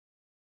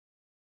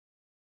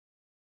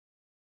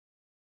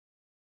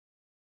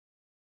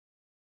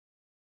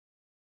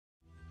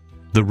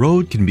The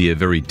road can be a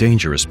very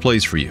dangerous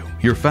place for you,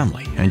 your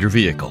family, and your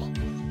vehicle.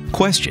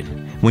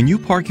 Question: when you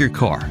park your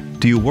car,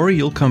 do you worry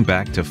you'll come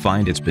back to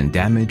find it's been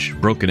damaged,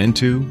 broken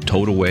into,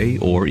 towed away,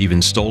 or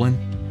even stolen?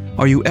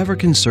 Are you ever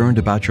concerned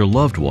about your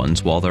loved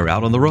ones while they're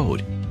out on the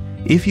road?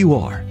 If you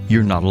are,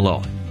 you're not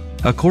alone.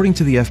 According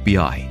to the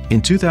FBI,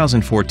 in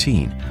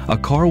 2014, a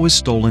car was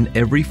stolen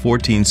every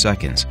 14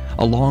 seconds,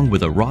 along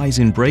with a rise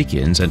in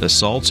break-ins and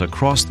assaults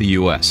across the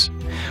U.S.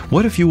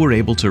 What if you were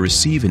able to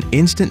receive an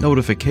instant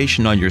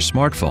notification on your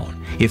smartphone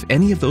if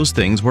any of those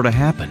things were to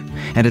happen,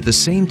 and at the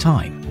same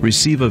time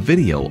receive a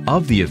video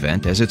of the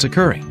event as it's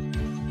occurring?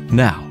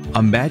 Now,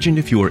 imagine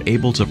if you were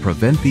able to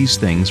prevent these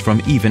things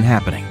from even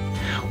happening.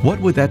 What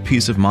would that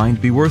peace of mind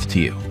be worth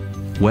to you?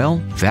 Well,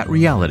 that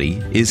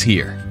reality is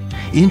here.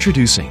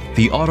 Introducing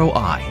the Auto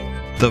Eye,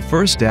 the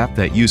first app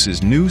that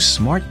uses new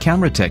smart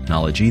camera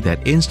technology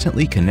that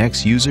instantly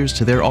connects users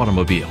to their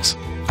automobiles.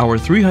 Our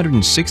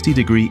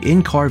 360-degree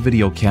in-car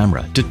video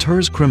camera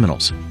deters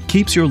criminals,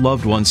 keeps your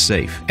loved ones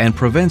safe, and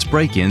prevents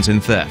break-ins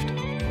and theft.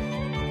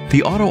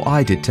 The Auto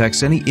Eye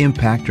detects any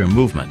impact or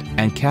movement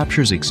and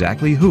captures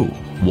exactly who,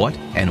 what,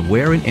 and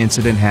where an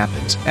incident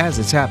happens as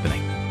it's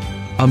happening.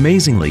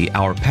 Amazingly,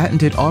 our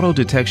patented auto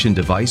detection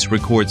device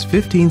records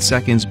 15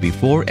 seconds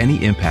before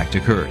any impact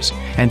occurs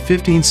and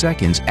 15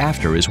 seconds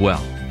after as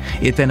well.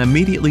 It then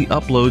immediately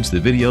uploads the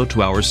video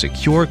to our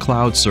secure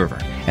cloud server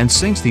and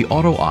syncs the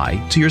Auto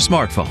Eye to your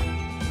smartphone.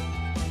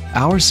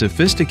 Our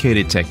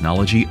sophisticated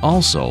technology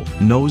also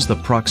knows the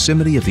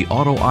proximity of the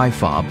Auto Eye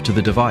fob to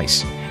the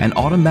device and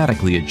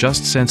automatically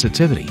adjusts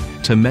sensitivity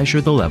to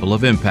measure the level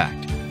of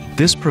impact.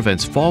 This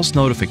prevents false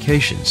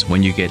notifications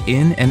when you get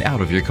in and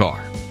out of your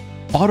car.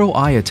 Auto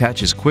Eye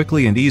attaches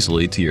quickly and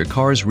easily to your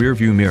car's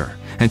rearview mirror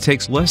and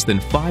takes less than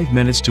 5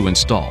 minutes to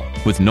install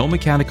with no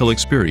mechanical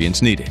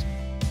experience needed.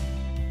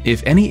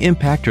 If any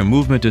impact or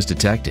movement is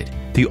detected,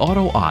 the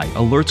Auto Eye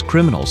alerts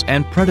criminals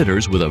and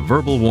predators with a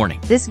verbal warning.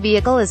 This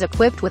vehicle is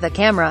equipped with a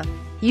camera.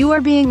 You are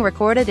being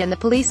recorded and the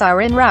police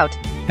are en route.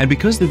 And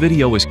because the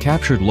video is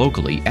captured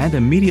locally and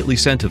immediately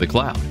sent to the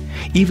cloud,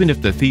 even if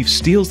the thief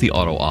steals the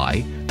Auto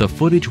Eye, the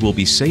footage will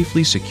be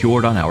safely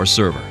secured on our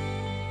server.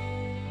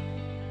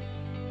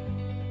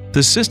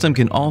 The system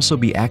can also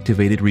be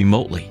activated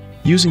remotely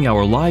using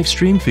our live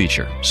stream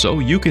feature, so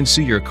you can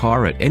see your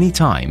car at any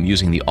time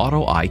using the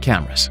Auto Eye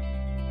cameras.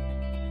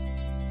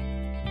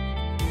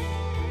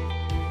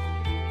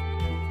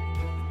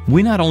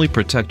 We not only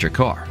protect your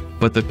car,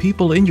 but the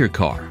people in your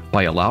car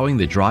by allowing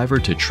the driver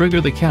to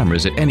trigger the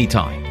cameras at any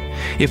time.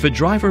 If a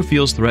driver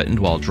feels threatened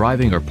while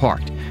driving or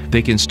parked,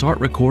 they can start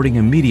recording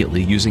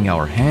immediately using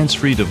our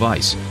hands-free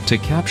device to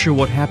capture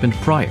what happened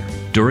prior,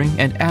 during,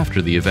 and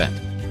after the event.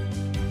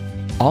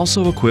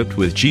 Also equipped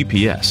with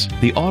GPS,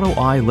 the Auto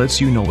Eye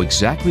lets you know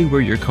exactly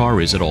where your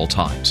car is at all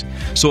times.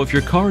 So if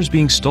your car is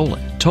being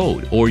stolen,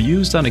 towed, or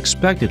used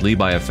unexpectedly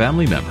by a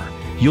family member,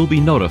 you'll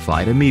be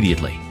notified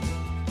immediately.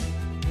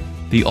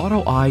 The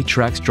Auto Eye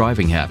tracks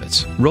driving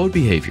habits, road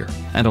behavior,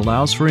 and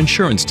allows for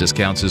insurance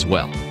discounts as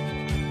well.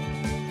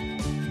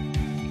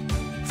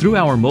 Through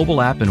our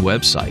mobile app and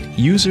website,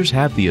 users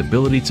have the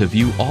ability to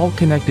view all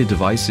connected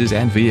devices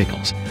and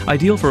vehicles,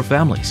 ideal for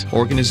families,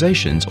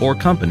 organizations, or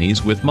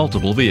companies with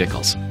multiple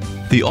vehicles.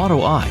 The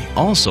Auto Eye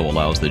also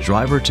allows the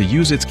driver to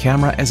use its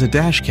camera as a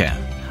dash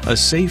cam, a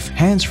safe,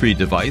 hands-free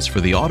device for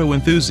the auto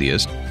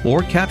enthusiast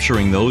or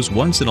capturing those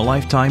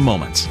once-in-a-lifetime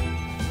moments.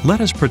 Let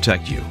us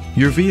protect you,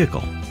 your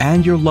vehicle,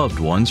 and your loved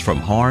ones from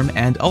harm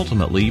and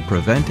ultimately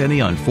prevent any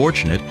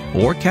unfortunate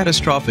or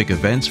catastrophic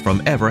events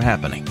from ever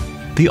happening.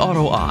 The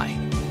Auto Eye,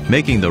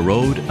 making the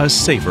road a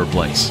safer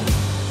place.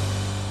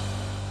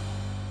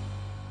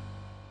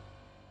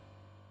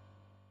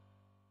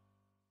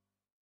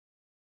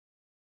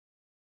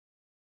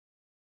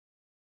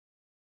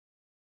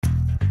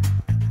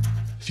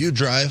 If you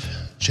drive,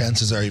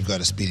 chances are you've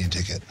got a speeding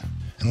ticket.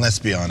 And let's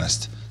be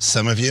honest,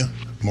 some of you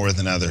more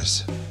than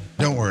others.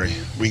 Don't worry,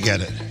 we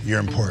get it.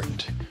 You're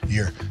important.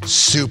 You're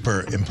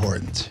super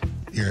important.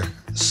 You're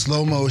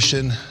slow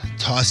motion,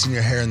 tossing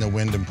your hair in the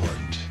wind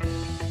important.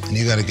 And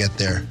you gotta get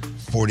there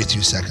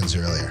 42 seconds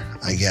earlier.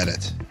 I get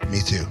it. Me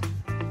too.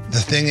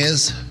 The thing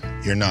is,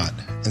 you're not.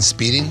 And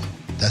speeding,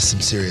 that's some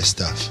serious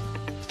stuff.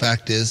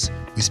 Fact is,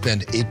 we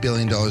spend $8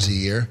 billion a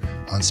year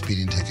on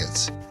speeding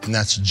tickets. And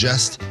that's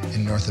just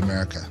in North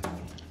America.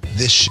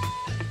 This shit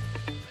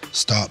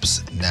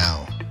stops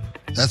now.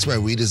 That's why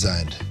we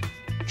designed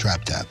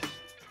TrapTap.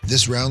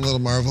 This round little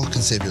marvel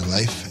can save your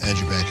life and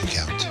your bank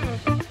account.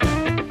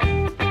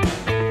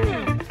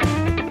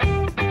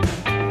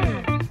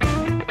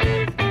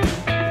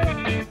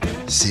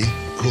 See?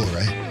 Cool,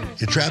 right?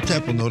 Your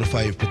TrapTap will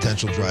notify you of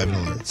potential driving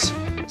alerts,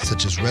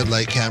 such as red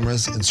light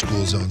cameras in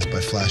school zones by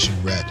flashing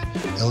red.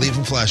 It'll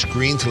even flash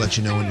green to let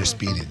you know when you're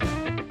speeding.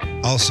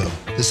 Also,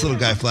 this little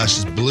guy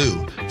flashes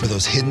blue for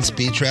those hidden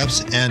speed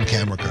traps and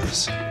camera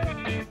cars.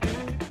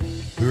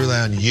 We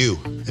rely on you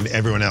and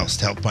everyone else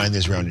to help find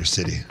these around your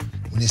city.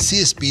 When you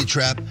see a speed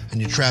trap and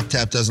your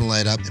TrapTap doesn't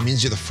light up, it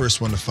means you're the first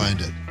one to find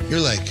it. You're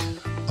like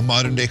a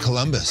modern-day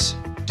Columbus.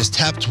 Just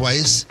tap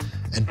twice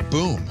and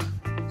boom,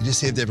 You just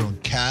saved everyone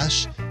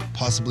cash,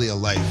 possibly a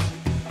life.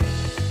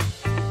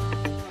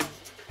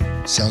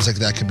 Sounds like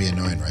that can be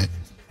annoying, right?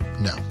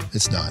 No,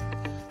 it's not.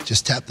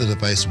 Just tap the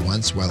device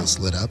once while it's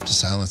lit up to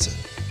silence it.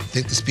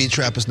 Think the speed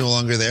trap is no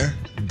longer there?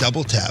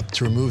 Double tap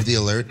to remove the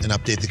alert and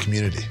update the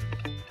community.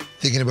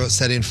 Thinking about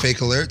setting fake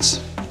alerts?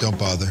 Don't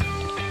bother.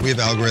 We have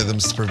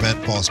algorithms to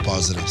prevent false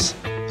positives.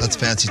 That's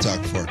fancy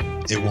talk for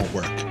it won't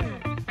work.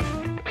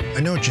 I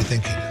know what you're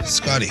thinking.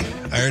 Scotty,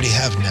 I already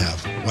have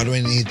nav. Why do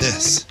I need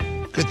this?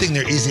 Good thing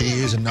they're easy to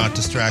use and not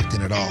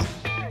distracting at all.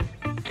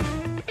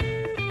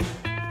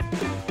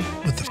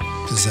 What the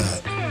f is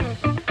that?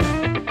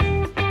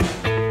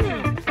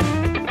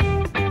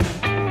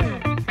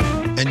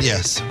 And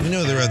yes, we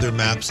know there are other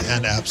maps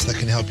and apps that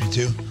can help you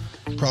too.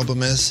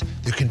 Problem is,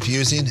 they're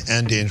confusing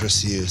and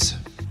dangerous to use.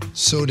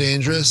 So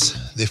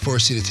dangerous, they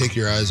force you to take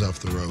your eyes off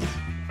the road.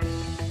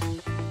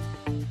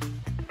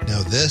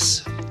 Now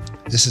this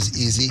is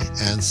easy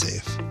and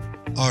safe.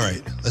 All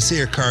right, let's say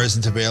your car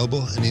isn't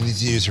available and you need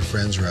to use your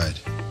friend's ride.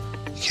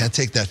 You can't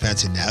take that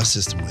fancy nav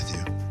system with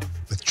you.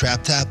 With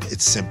TrapTap,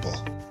 it's simple.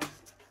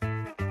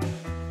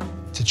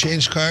 To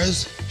change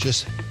cars,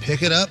 just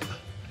pick it up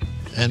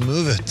and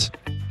move it.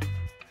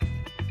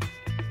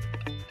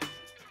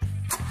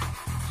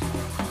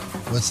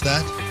 What's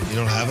that? You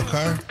don't have a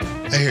car?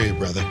 I hear you,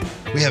 brother.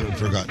 We haven't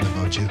forgotten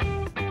about you.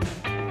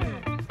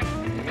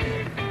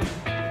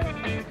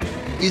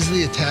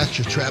 Easily attach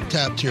your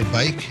TrapTap to your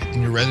bike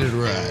and you're ready to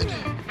ride.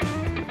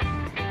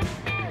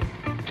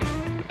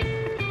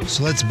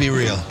 So let's be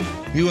real.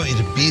 We want you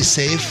to be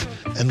safe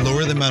and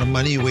lower the amount of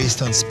money you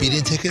waste on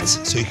speeding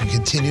tickets so you can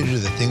continue to do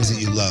the things that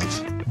you love.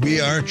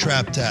 We are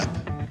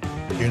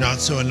TrapTap. You're not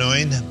so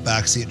annoying,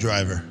 backseat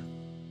driver.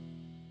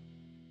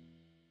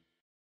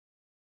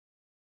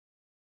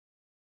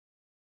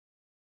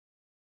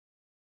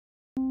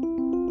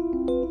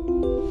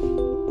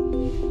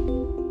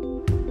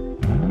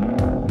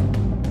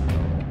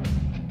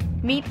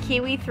 Meet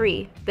KIWI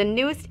 3, the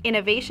newest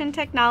innovation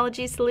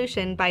technology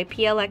solution by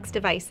PLX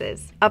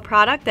Devices, a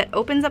product that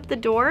opens up the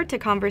door to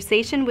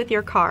conversation with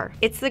your car.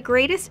 It's the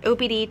greatest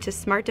OBD to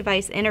smart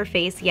device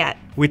interface yet.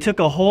 We took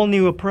a whole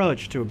new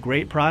approach to a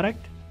great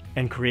product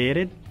and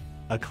created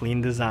a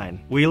clean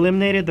design. We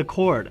eliminated the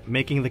cord,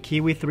 making the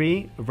KIWI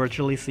 3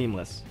 virtually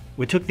seamless.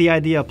 We took the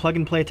idea of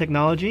plug-and-play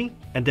technology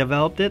and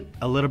developed it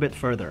a little bit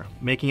further,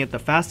 making it the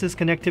fastest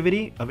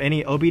connectivity of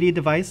any OBD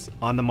device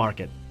on the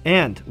market.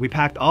 And we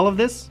packed all of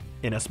this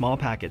in a small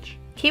package.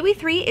 KIWI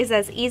 3 is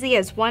as easy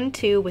as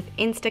 1-2 with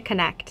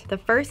InstaConnect, the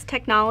first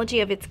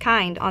technology of its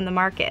kind on the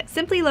market.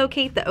 Simply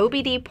locate the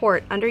OBD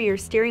port under your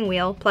steering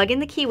wheel, plug in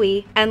the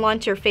KIWI, and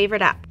launch your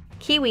favorite app.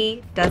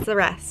 KIWI does the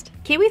rest.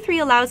 KIWI 3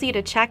 allows you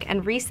to check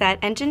and reset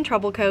engine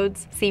trouble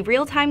codes, see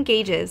real-time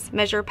gauges,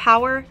 measure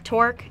power,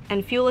 torque,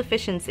 and fuel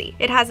efficiency.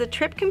 It has a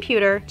trip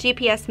computer,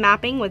 GPS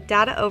mapping with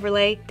data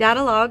overlay,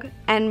 data log,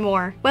 and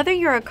more. Whether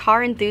you're a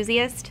car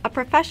enthusiast, a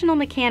professional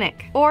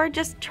mechanic, or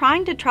just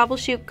trying to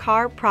troubleshoot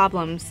car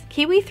problems,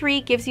 KIWI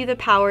 3 gives you the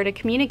power to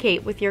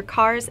communicate with your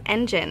car's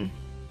engine.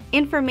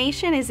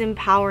 Information is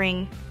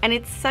empowering, and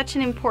it's such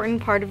an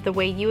important part of the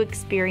way you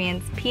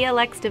experience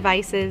PLX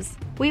devices.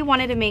 We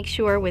wanted to make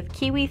sure with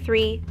KIWI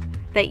 3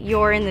 that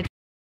you're in the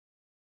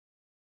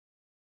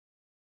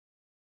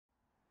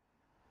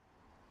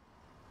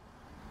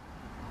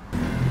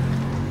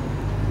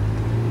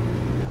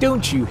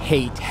Don't you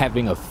hate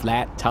having a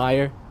flat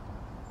tire?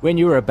 When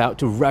you're about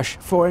to rush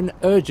for an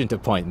urgent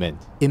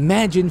appointment,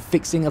 imagine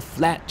fixing a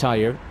flat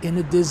tire in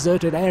a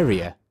deserted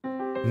area.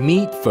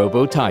 Meet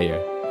FOBO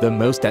Tire, the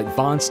most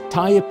advanced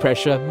tire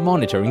pressure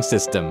monitoring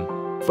system.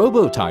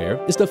 FOBO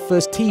Tire is the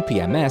first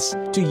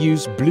TPMS to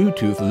use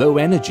Bluetooth Low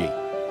Energy.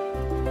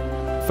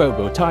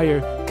 FOBO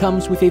Tire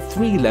comes with a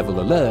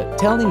 3-level alert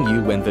telling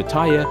you when the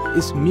tire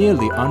is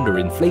merely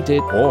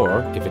underinflated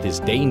or if it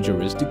is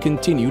dangerous to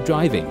continue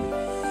driving.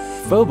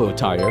 FOBO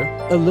Tire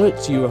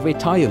alerts you of a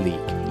tire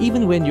leak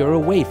even when you're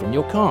away from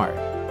your car,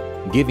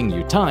 giving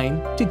you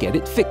time to get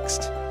it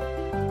fixed.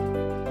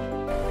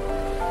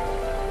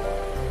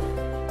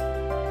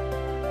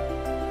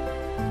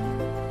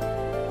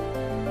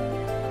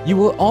 You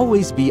will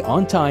always be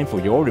on time for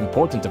your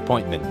important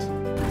appointment.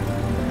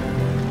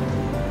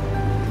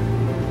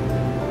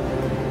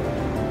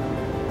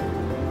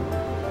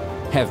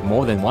 Have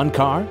more than one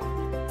car?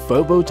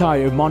 FOBO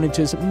Tire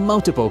monitors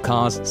multiple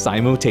cars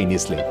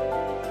simultaneously.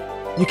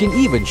 You can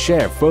even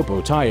share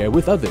FOBO Tire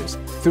with others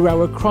through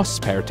our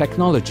cross-pair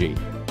technology.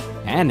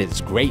 And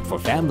it's great for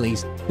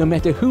families, no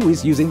matter who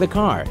is using the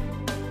car.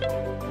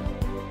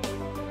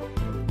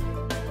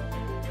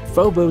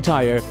 FOBO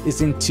Tire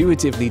is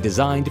intuitively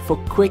designed for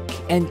quick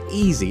and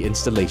easy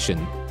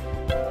installation.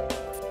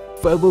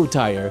 FOBO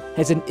Tire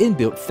has an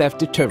inbuilt theft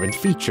deterrent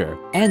feature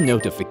and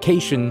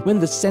notification when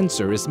the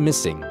sensor is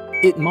missing.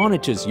 It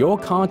monitors your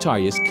car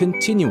tires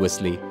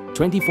continuously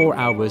 24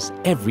 hours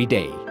every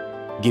day,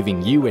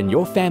 giving you and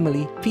your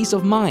family peace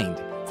of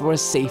mind for a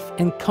safe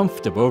and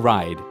comfortable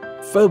ride.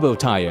 FOBO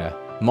Tire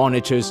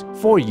monitors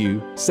for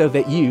you so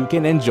that you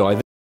can enjoy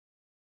the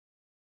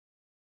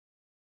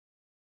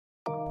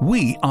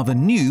We are the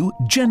new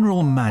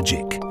General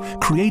Magic,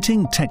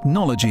 creating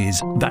technologies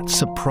that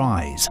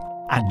surprise.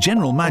 At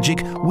General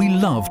Magic, we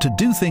love to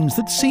do things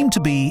that seem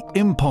to be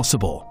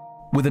impossible.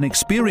 With an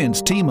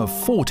experienced team of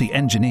 40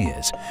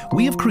 engineers,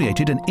 we have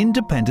created an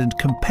independent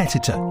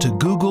competitor to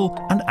Google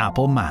and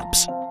Apple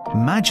Maps.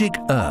 Magic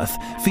Earth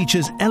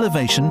features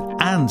elevation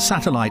and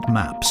satellite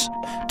maps,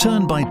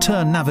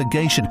 turn-by-turn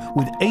navigation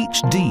with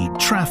HD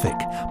traffic,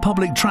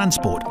 public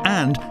transport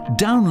and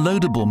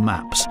downloadable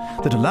maps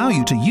that allow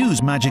you to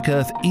use Magic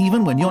Earth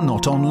even when you're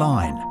not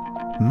online.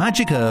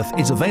 Magic Earth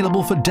is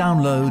available for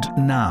download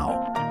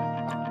now.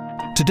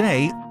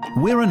 Today,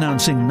 we're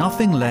announcing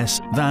nothing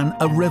less than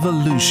a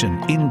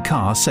revolution in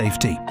car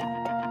safety.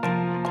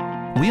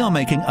 We are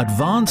making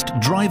advanced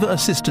driver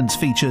assistance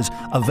features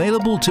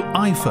available to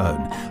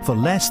iPhone for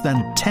less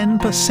than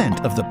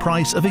 10% of the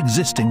price of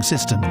existing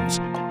systems.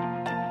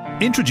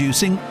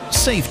 Introducing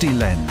Safety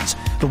Lens,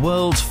 the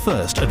world's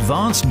first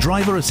advanced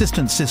driver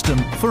assistance system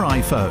for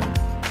iPhone.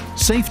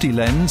 Safety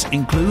Lens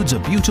includes a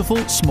beautiful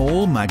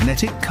small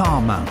magnetic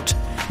car mount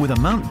with a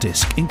mount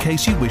disc in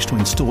case you wish to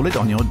install it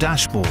on your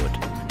dashboard.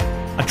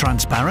 A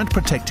transparent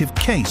protective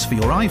case for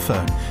your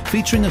iPhone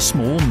featuring a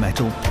small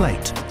metal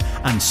plate.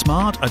 And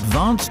smart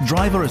advanced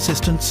driver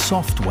assistance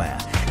software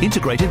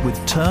integrated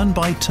with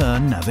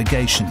turn-by-turn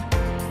navigation.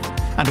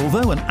 And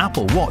although an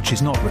Apple Watch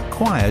is not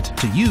required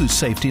to use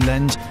Safety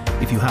Lens,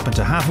 if you happen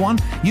to have one,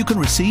 you can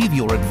receive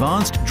your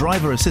advanced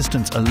driver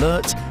assistance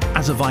alerts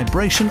as a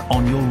vibration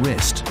on your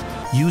wrist.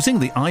 Using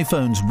the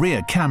iPhone's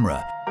rear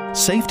camera,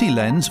 Safety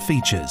Lens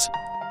features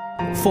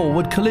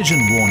forward collision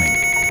warning,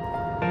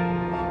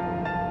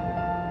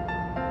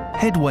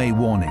 headway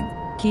warning,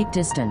 Keep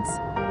distance.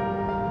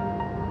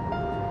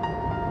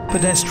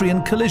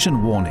 pedestrian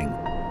collision warning,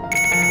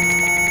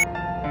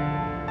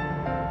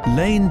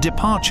 lane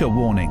departure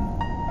warning,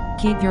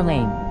 Keep your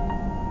lane.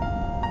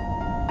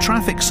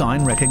 traffic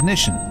sign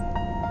recognition,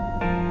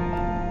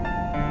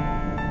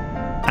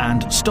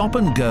 and stop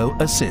and go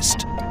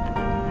assist.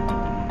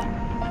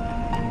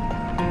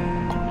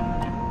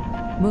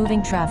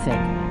 Moving traffic.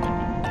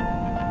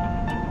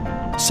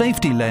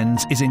 Safety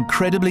Lens is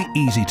incredibly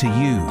easy to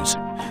use.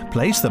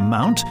 Place the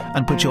mount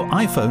and put your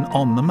iPhone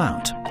on the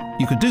mount.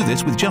 You can do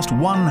this with just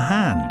one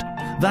hand.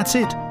 That's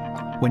it.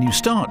 When you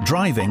start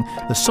driving,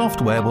 the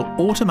software will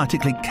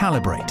automatically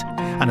calibrate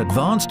and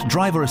advanced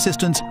driver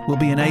assistance will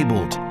be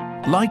enabled,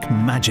 like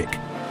magic.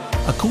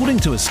 According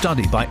to a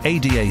study by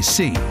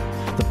ADAC,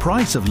 the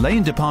price of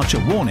lane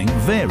departure warning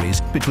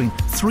varies between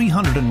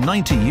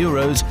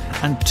 €390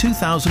 and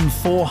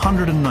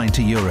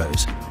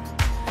 €2,490.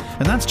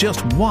 And that's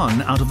just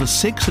one out of the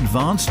 6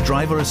 advanced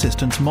driver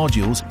assistance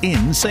modules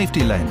in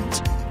Safety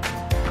Lens.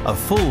 A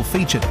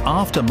full-featured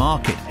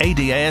aftermarket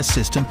ADAS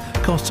system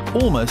costs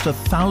almost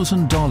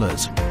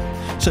 $1,000.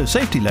 So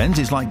Safety Lens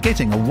is like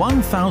getting a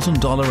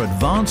 $1,000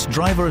 advanced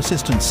driver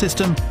assistance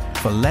system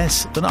for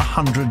less than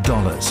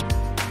 $100.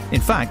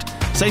 In fact,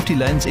 Safety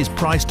Lens is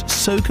priced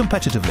so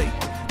competitively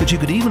that you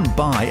could even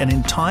buy an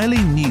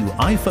entirely new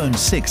iPhone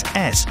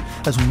 6s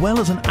as well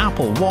as an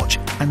Apple Watch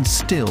and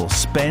still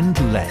spend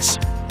less.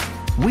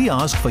 We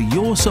ask for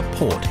your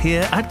support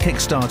here at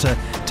Kickstarter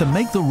to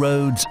make the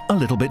roads a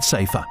little bit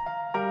safer.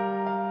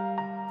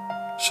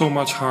 So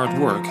much hard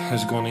work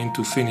has gone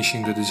into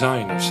finishing the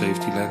design of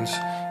Safety Lens,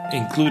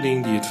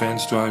 including the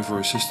advanced driver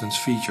assistance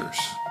features.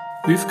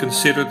 We've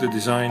considered the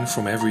design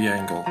from every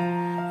angle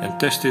and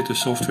tested the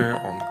software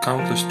on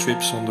countless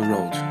trips on the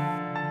road.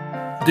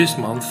 This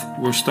month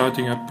we're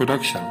starting up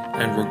production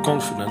and we're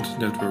confident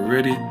that we're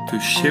ready to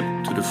ship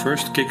to the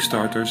first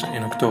Kickstarters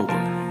in October.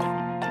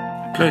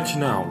 Pledge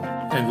now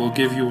and we'll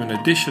give you an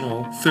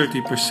additional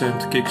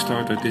 30%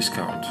 Kickstarter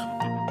discount.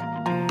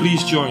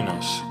 Please join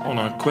us on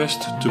our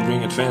quest to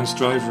bring advanced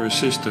driver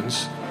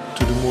assistance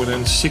to the more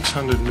than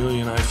 600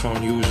 million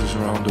iPhone users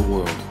around the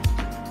world.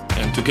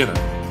 And together,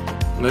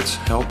 let's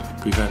help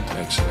prevent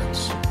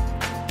accidents.